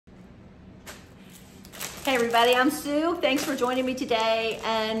Hey everybody, I'm Sue. Thanks for joining me today.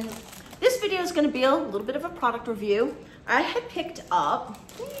 And this video is going to be a little bit of a product review. I had picked up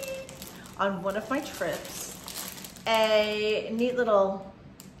on one of my trips a neat little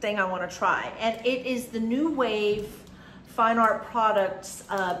thing I want to try. And it is the New Wave Fine Art Products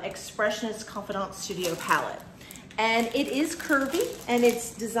Expressionist Confidant Studio palette. And it is curvy and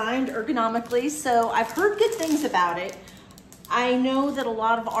it's designed ergonomically. So I've heard good things about it. I know that a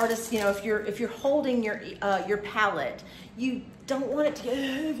lot of artists, you know, if you're holding your palette, you don't want it to get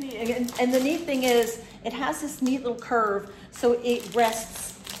heavy. And the neat thing is, it has this neat little curve, so it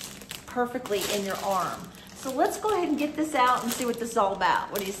rests perfectly in your arm. So let's go ahead and get this out and see what this is all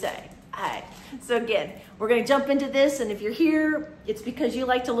about. What do you say? All right. So again, we're going to jump into this, and if you're here, it's because you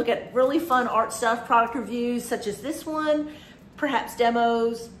like to look at really fun art stuff, product reviews such as this one, perhaps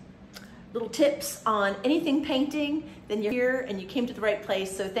demos, little tips on anything painting, then you're here and you came to the right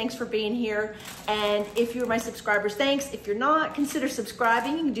place. So thanks for being here. And if you're my subscribers, thanks. If you're not, consider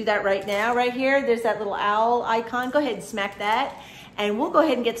subscribing. You can do that right now, right here. There's that little owl icon. Go ahead and smack that. And we'll go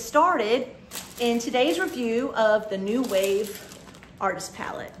ahead and get started in today's review of the New Wave Artist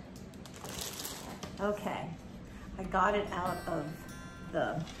Palette. Okay, I got it out of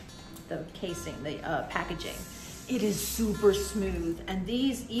the casing, the packaging. It is super smooth, and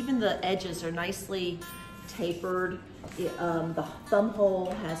these, even the edges are nicely tapered. The thumb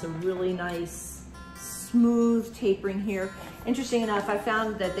hole has a really nice smooth tapering here. Interesting enough, I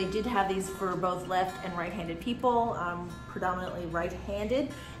found that they did have these for both left and right-handed people. I'm predominantly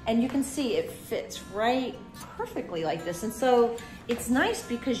right-handed, and you can see it fits right perfectly like this. And so it's nice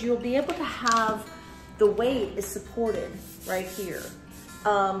because you'll be able to have the weight is supported right here.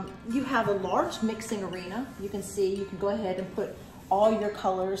 You have a large mixing arena. You can see, you can go ahead and put all your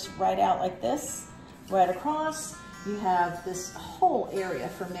colors right out like this, right across. You have this whole area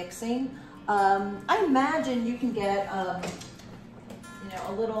for mixing. I imagine you can get, you know,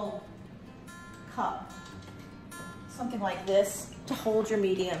 a little cup, something like this to hold your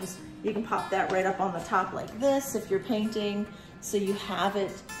mediums. You can pop that right up on the top like this if you're painting, so you have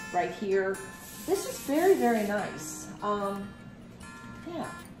it right here. This is very, very nice. Yeah.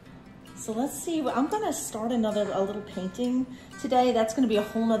 So let's see, I'm gonna start a little painting today. That's gonna be a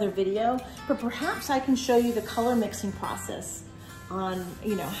whole nother video, but perhaps I can show you the color mixing process on,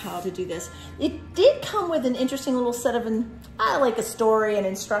 you know, how to do this. It did come with an interesting little set of, like a story and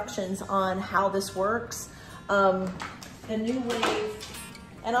instructions on how this works. The New Wave,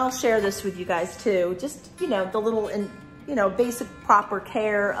 and I'll share this with you guys too. Just, you know, the little, you know, basic proper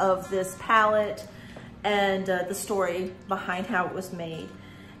care of this palette, and the story behind how it was made.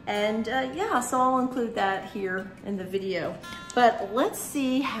 And yeah, so I'll include that here in the video. But let's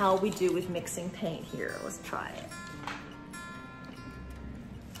see how we do with mixing paint here. Let's try it.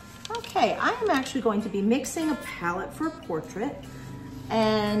 Okay, I am actually going to be mixing a palette for a portrait.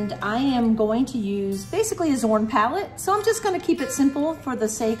 And I am going to use basically a Zorn palette. So I'm just gonna keep it simple for the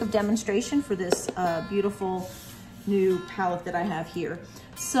sake of demonstration for this beautiful new palette that I have here.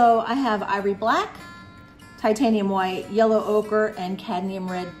 So I have ivory black, titanium white, yellow ochre, and cadmium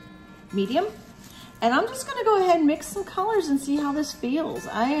red medium. And I'm just gonna go ahead and mix some colors and see how this feels.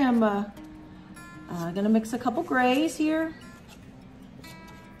 I am gonna mix a couple grays here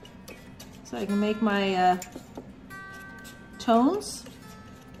so I can make my tones.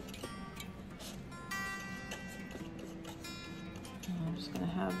 I'm just gonna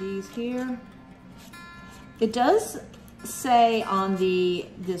have these here. It does say on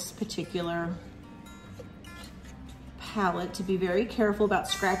this particular palette to be very careful about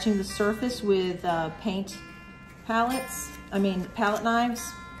scratching the surface with palette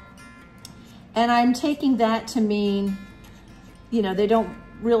knives. And I'm taking that to mean, you know, they don't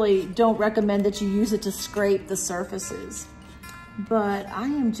recommend that you use it to scrape the surfaces. But I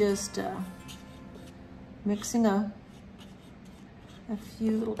am just mixing a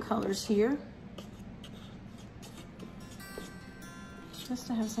few little colors here, just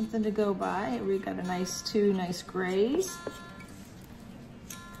to have something to go by. We got two nice grays.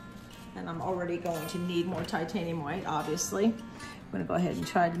 And I'm already going to need more titanium white, obviously. I'm gonna go ahead and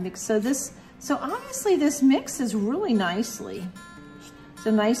try to mix. So obviously this mixes really nicely. It's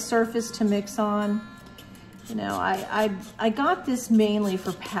a nice surface to mix on. You know, I got this mainly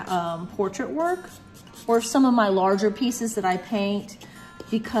for portrait work or some of my larger pieces that I paint,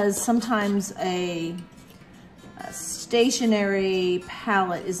 because sometimes a stationary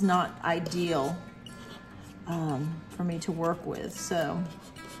palette is not ideal for me to work with. So,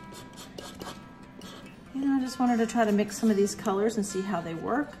 you know, I just wanted to try to mix some of these colors and see how they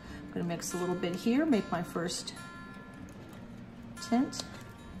work. I'm gonna mix a little bit here, make my first tint.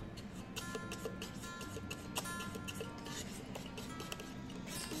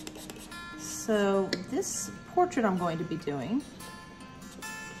 So this portrait I'm going to be doing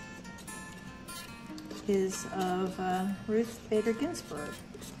is of Ruth Bader Ginsburg.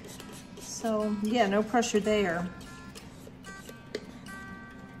 So yeah, no pressure there.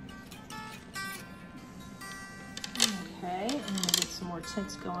 Okay, and I'm gonna get some more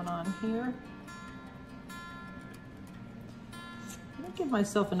tints going on here. I'm gonna give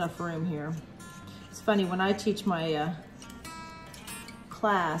myself enough room here. It's funny, when I teach my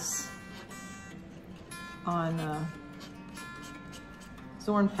class on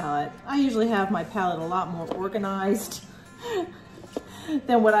Zorn palette, I usually have my palette a lot more organized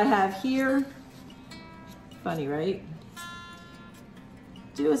than what I have here. Funny, right?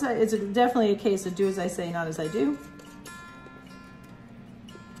 It's definitely a case of do as I say, not as I do.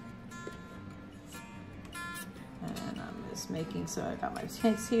 And I'm just making, so I got my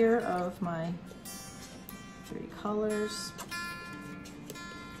tints here of my 3 colors.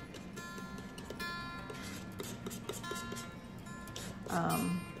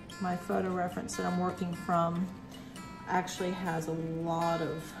 My photo reference that I'm working from actually has a lot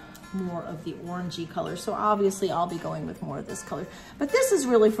of more of the orangey color. So obviously I'll be going with more of this color. But this is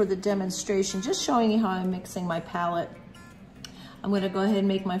really for the demonstration, just showing you how I'm mixing my palette. I'm gonna go ahead and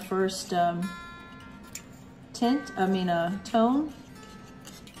make my first tone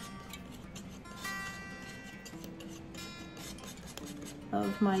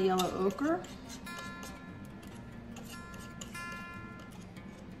of my yellow ochre.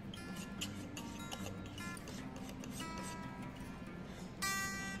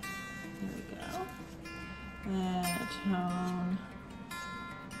 And a tone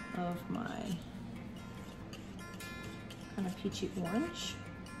of my kind of peachy orange.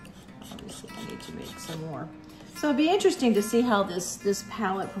 Obviously I need to make some more. So it'll be interesting to see how this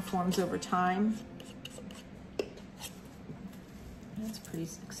palette performs over time. That's pretty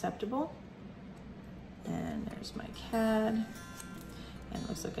acceptable. And there's my cad. And it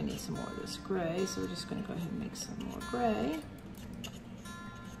looks like I need some more of this gray, so we're just gonna go ahead and make some more gray.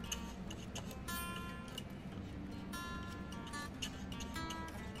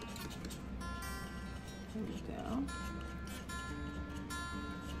 There we go.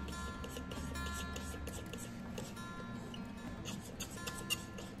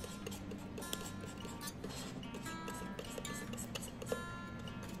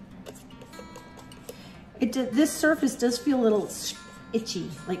 This surface does feel a little itchy,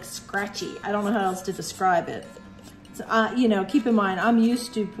 like scratchy. I don't know how else to describe it. So, you know, keep in mind, I'm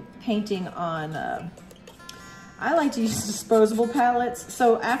used to painting on, I like to use disposable palettes.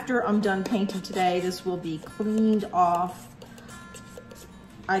 So after I'm done painting today, this will be cleaned off.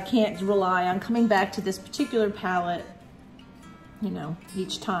 I can't rely on coming back to this particular palette, you know,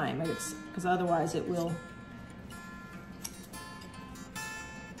 each time. Because otherwise it will,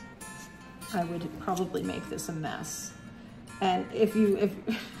 I would probably make this a mess. And if you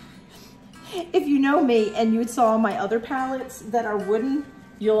know me and you saw my other palettes that are wooden,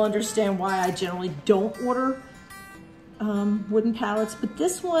 you'll understand why I generally don't order wooden palettes. But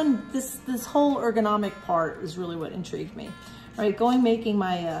this one, this whole ergonomic part is really what intrigued me. All right, making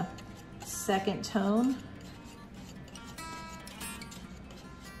my second tone.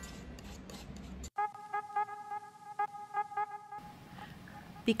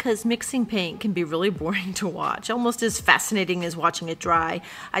 Because mixing paint can be really boring to watch, almost as fascinating as watching it dry,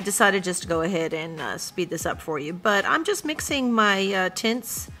 I decided just to go ahead and speed this up for you. But I'm just mixing my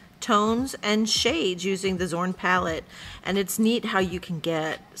tints, tones, and shades using the Zorn palette. And it's neat how you can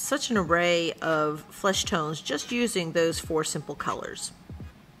get such an array of flesh tones just using those 4 simple colors.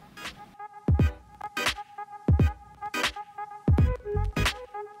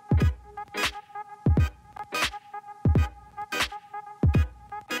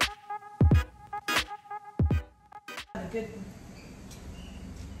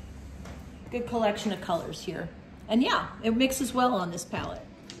 Good collection of colors here. And yeah, it mixes well on this palette.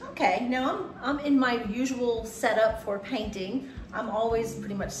 Okay, now I'm in my usual setup for painting. I'm always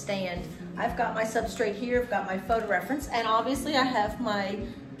pretty much staying. I've got my substrate here, I've got my photo reference, and obviously I have my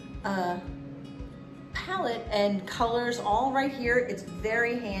palette and colors all right here. It's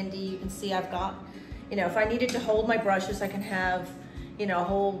very handy. You can see I've got, you know, if I needed to hold my brushes, I can have, you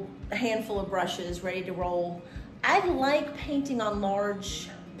know, a handful of brushes ready to roll. I like painting on large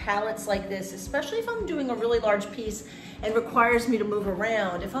palettes like this, especially if I'm doing a really large piece and requires me to move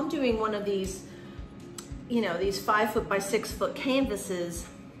around. If I'm doing one of these, you know, these 5 foot by 6 foot canvases,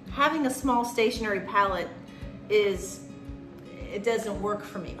 having a small stationary palette it doesn't work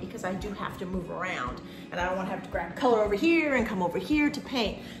for me because I do have to move around and I don't want to have to grab color over here and come over here to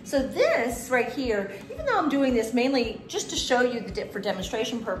paint. So this right here, even though I'm doing this mainly just to show you for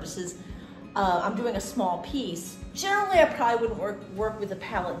demonstration purposes, I'm doing a small piece. Generally, I probably wouldn't work with a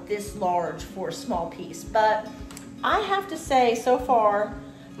palette this large for a small piece, but I have to say, so far,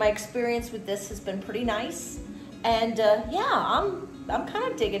 my experience with this has been pretty nice. And yeah, I'm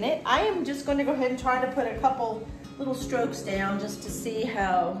kind of digging it. I am just going to go ahead and try to put a couple little strokes down just to see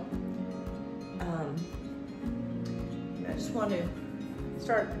how, I just want to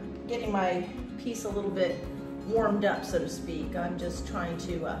start getting my piece a little bit warmed up, so to speak. I'm just trying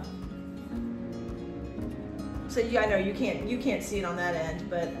to, so yeah, I know you can't see it on that end,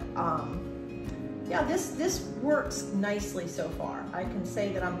 but yeah, this works nicely so far. I can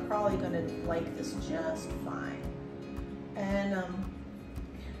say that I'm probably gonna like this just fine. And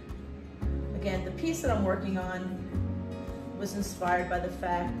again, the piece that I'm working on was inspired by the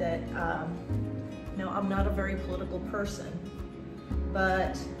fact that, you know, I'm not a very political person,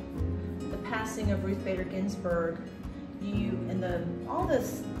 but the passing of Ruth Bader Ginsburg, and all the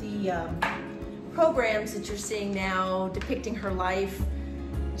programs that you're seeing now depicting her life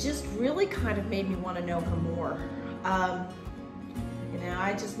just really kind of made me want to know her more. You know,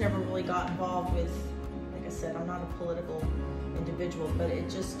 I just never really got involved with, like I said, I'm not a political individual, but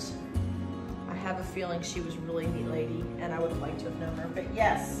I have a feeling she was a really neat lady, and I would have liked to have known her. But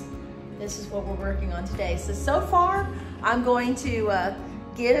yes, this is what we're working on today. So far, I'm going to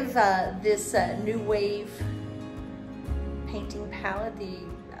give this New Wave painting palette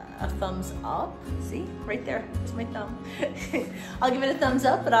a thumbs up. See, right there, it's my thumb. I'll give it a thumbs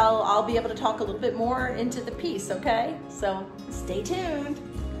up, but I'll be able to talk a little bit more into the piece, okay? So stay tuned.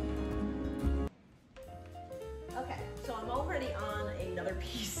 Okay, so I'm already on another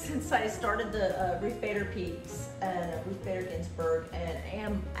piece since I started the Ruth Bader piece, Ruth Bader Ginsburg, and I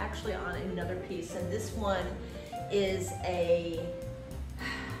am actually on another piece, and this one is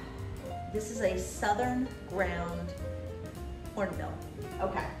this is a Southern Ground Hornbill.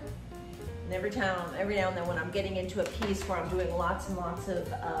 Okay. And every now and then when I'm getting into a piece where I'm doing lots and lots of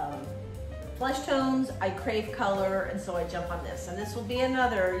flesh tones, I crave color, and so I jump on this. And this will be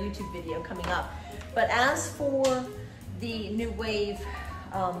another YouTube video coming up. But as for the New Wave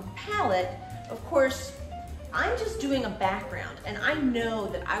palette, of course, I'm just doing a background, and I know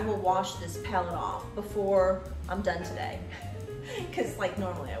that I will wash this palette off before I'm done today. Because like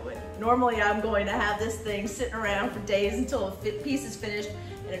normally I wouldn't. Normally I'm going to have this thing sitting around for days until a piece is finished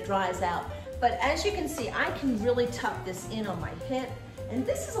and it dries out. But as you can see, I can really tuck this in on my hip. And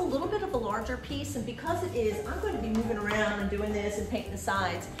this is a little bit of a larger piece, and because it is, I'm going to be moving around and doing this and painting the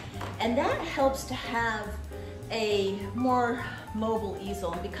sides. And that helps to have a more mobile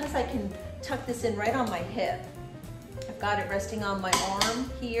easel. And because I can tuck this in right on my hip, I've got it resting on my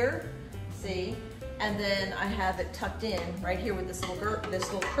arm here, see? And then I have it tucked in right here where this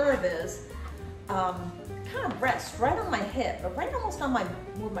little curve is. Kind of rests right on my hip, or right almost on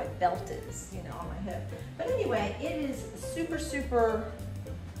where my belt is, you know, on my hip. But anyway, it is super, super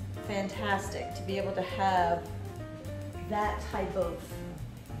fantastic to be able to have that type of,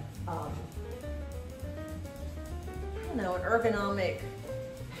 I don't know, an ergonomic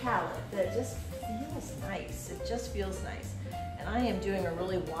palette that just feels nice. It just feels nice. And I am doing a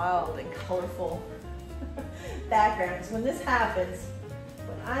really wild and colorful background. So when this happens,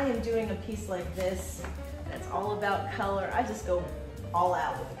 when I am doing a piece like this, and it's all about color, I just go all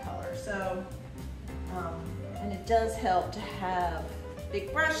out with the color. So, and it does help to have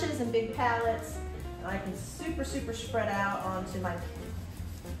big brushes and big palettes, and I can super, super spread out onto my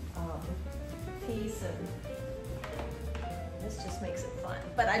piece, and this just makes it fun.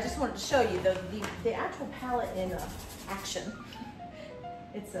 But I just wanted to show you the actual palette in action.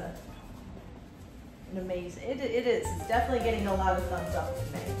 It's an amazing, it is. It's definitely getting a lot of thumbs up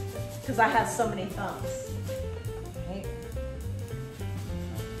with me because I have so many thumbs. Right?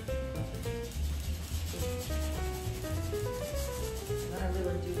 And I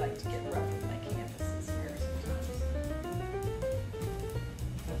really do like to get rough with my canvases here sometimes.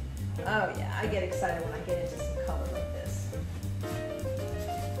 Oh yeah, I get excited when I get into some color like this.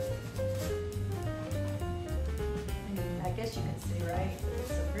 I guess you can see, right?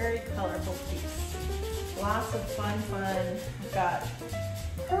 It's a very colorful piece. Lots of fun. We've got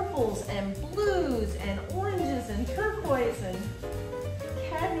purples and blues and oranges and turquoise, and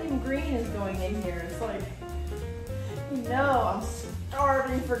cadmium green is going in here. It's like, you know, I'm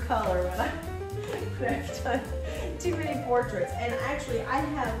starving for color when I've done too many portraits. And actually, I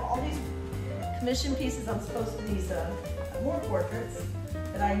have all these commission pieces. I'm supposed to these more portraits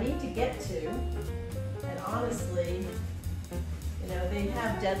that I need to get to. And honestly, you know, they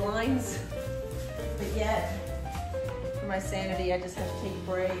have deadlines. But yet, for my sanity, I just have to take a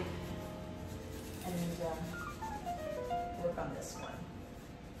break and work on this one.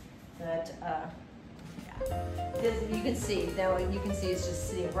 But yeah, this, you can see, now you can see it's just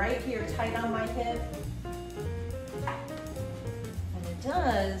sitting right here tight on my hip. And it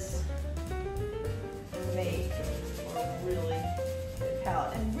does make a really good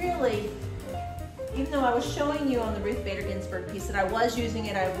palette. And really, even though I was showing you on the Ruth Bader Ginsburg piece that I was using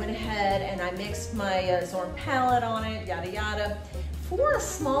it, I went ahead and I mixed my Zorn palette on it, yada yada. For a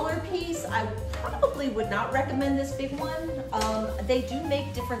smaller piece, I probably would not recommend this big one. They do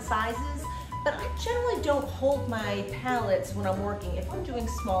make different sizes, but I generally don't hold my palettes when I'm working if I'm doing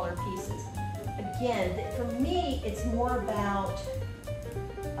smaller pieces. Again, for me, it's more about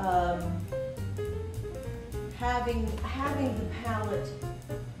having the palette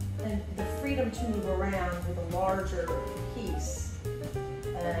and the freedom to move around with a larger piece.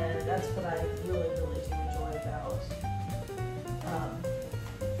 And that's what I really, really do enjoy about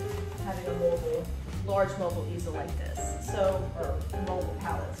having a large mobile easel like this. So, or a mobile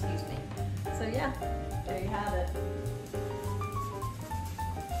palette, excuse me. So yeah, there you have it.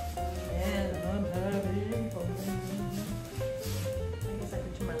 And I'm having fun. I guess I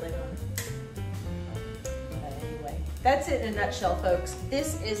could turn my light on. But anyway, that's it in a nutshell, folks.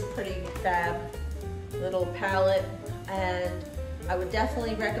 This is pretty fab little palette, and I would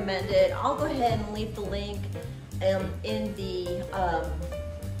definitely recommend it. I'll go ahead and leave the link in the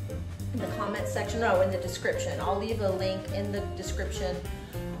comment section, no, in the description. I'll leave a link in the description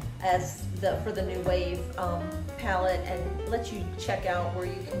as for the New Wave palette, and let you check out where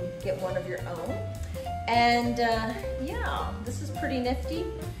you can get one of your own. And yeah, this is pretty nifty.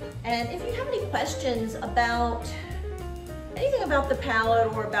 And if you have any questions about anything about the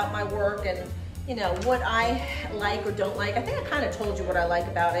palette or about my work, and you know what I like or don't like, I think I kind of told you what I like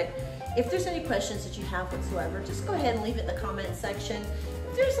about it. If there's any questions that you have whatsoever, just go ahead and leave it in the comment section.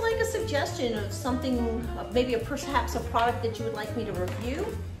 If there's like a suggestion of something, maybe perhaps a product that you would like me to review,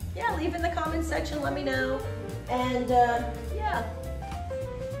 yeah, leave in the comment section, let me know. And yeah.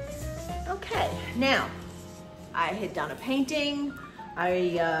 Okay, now I had done a painting.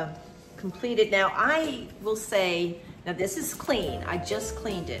 I completed. Now I will say, now this is clean. I just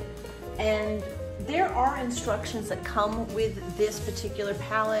cleaned it. And there are instructions that come with this particular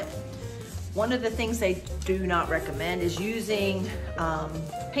palette. One of the things they do not recommend is using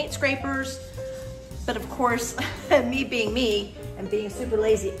paint scrapers. But of course, me being me and being super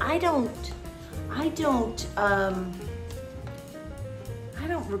lazy, I don't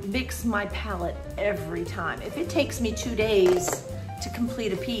mix my palette every time. If it takes me 2 days to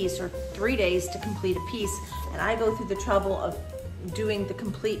complete a piece or 3 days to complete a piece, and I go through the trouble of doing the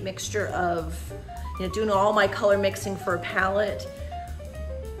complete mixture of, you know, doing all my color mixing for a palette,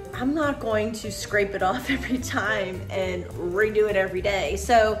 I'm not going to scrape it off every time and redo it every day.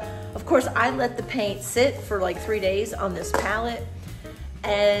 So, of course, I let the paint sit for like 3 days on this palette.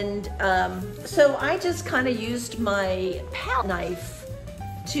 And so I just kind of used my palette knife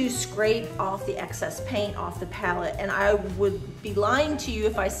to scrape off the excess paint off the palette. And I would be lying to you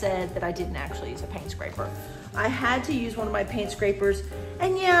if I said that I didn't actually use a paint scraper. I had to use one of my paint scrapers,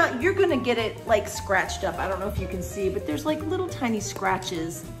 and yeah, you're gonna get it like scratched up. I don't know if you can see, but there's like little tiny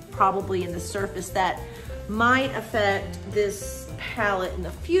scratches probably in the surface that might affect this palette in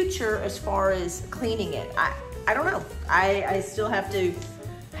the future as far as cleaning it. I don't know. I still have to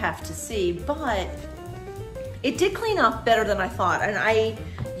see, but it did clean up better than I thought. And I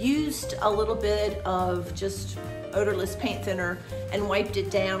used a little bit of just odorless paint thinner and wiped it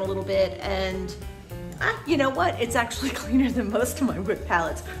down a little bit, and you know what? It's actually cleaner than most of my wood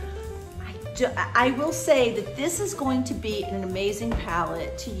palettes. I will say that this is going to be an amazing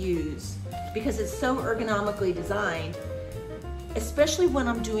palette to use because it's so ergonomically designed, especially when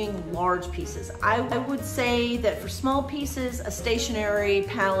I'm doing large pieces. I would say that for small pieces, a stationary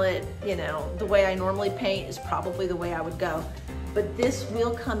palette, you know, the way I normally paint is probably the way I would go. But this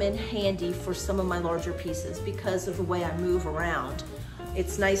will come in handy for some of my larger pieces because of the way I move around.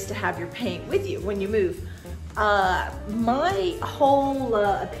 It's nice to have your paint with you when you move. My whole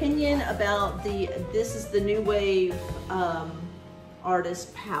opinion about this is the New Wave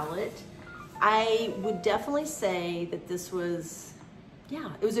artist palette. I would definitely say that this was, yeah,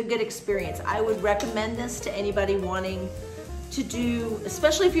 it was a good experience. I would recommend this to anybody wanting to do,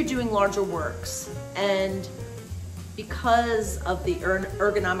 especially if you're doing larger works. And because of the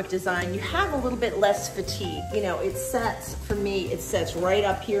ergonomic design, you have a little bit less fatigue. You know, it sets, for me, it sets right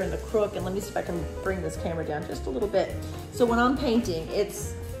up here in the crook. And let me see if I can bring this camera down just a little bit. So when I'm painting, it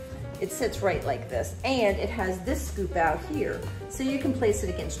sits right like this. And it has this scoop out here. So you can place it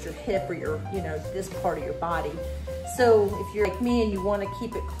against your hip or your, you know, this part of your body. So if you're like me and you want to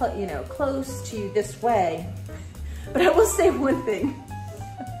keep it, you know, close to you this way. But I will say one thing.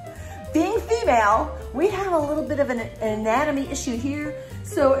 being female, we have a little bit of an anatomy issue here.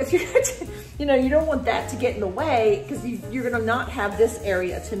 So if you're, you know, you don't want that to get in the way because you're gonna not have this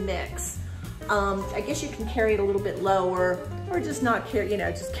area to mix. I guess you can carry it a little bit lower or just not carry, you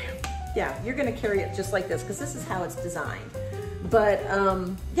know, just, yeah, you're gonna carry it just like this because this is how it's designed. But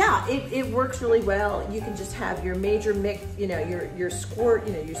yeah, it works really well. You can just have your major mix, you know, your squirt,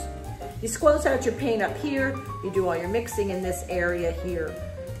 you know, you squoze out your paint up here, you do all your mixing in this area here.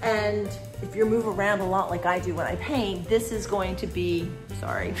 And if you move around a lot like I do when I paint, this is going to be,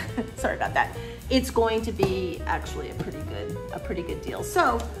 sorry, sorry about that. It's going to be actually a pretty good deal.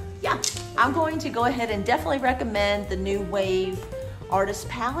 So yeah, I'm going to go ahead and definitely recommend the new Wave Artist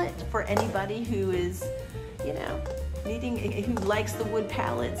Palette for anybody who is, you know, who likes the wood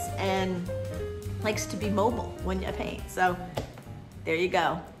palettes and likes to be mobile when you paint. So there you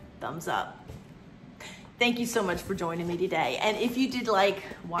go, thumbs up. Thank you so much for joining me today. And if you did like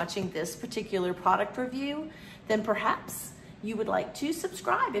watching this particular product review, then perhaps you would like to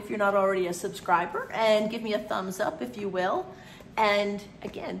subscribe if you're not already a subscriber, and give me a thumbs up if you will. And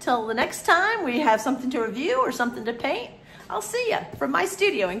again, till the next time we have something to review or something to paint, I'll see you from my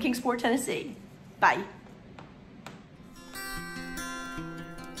studio in Kingsport, Tennessee. Bye.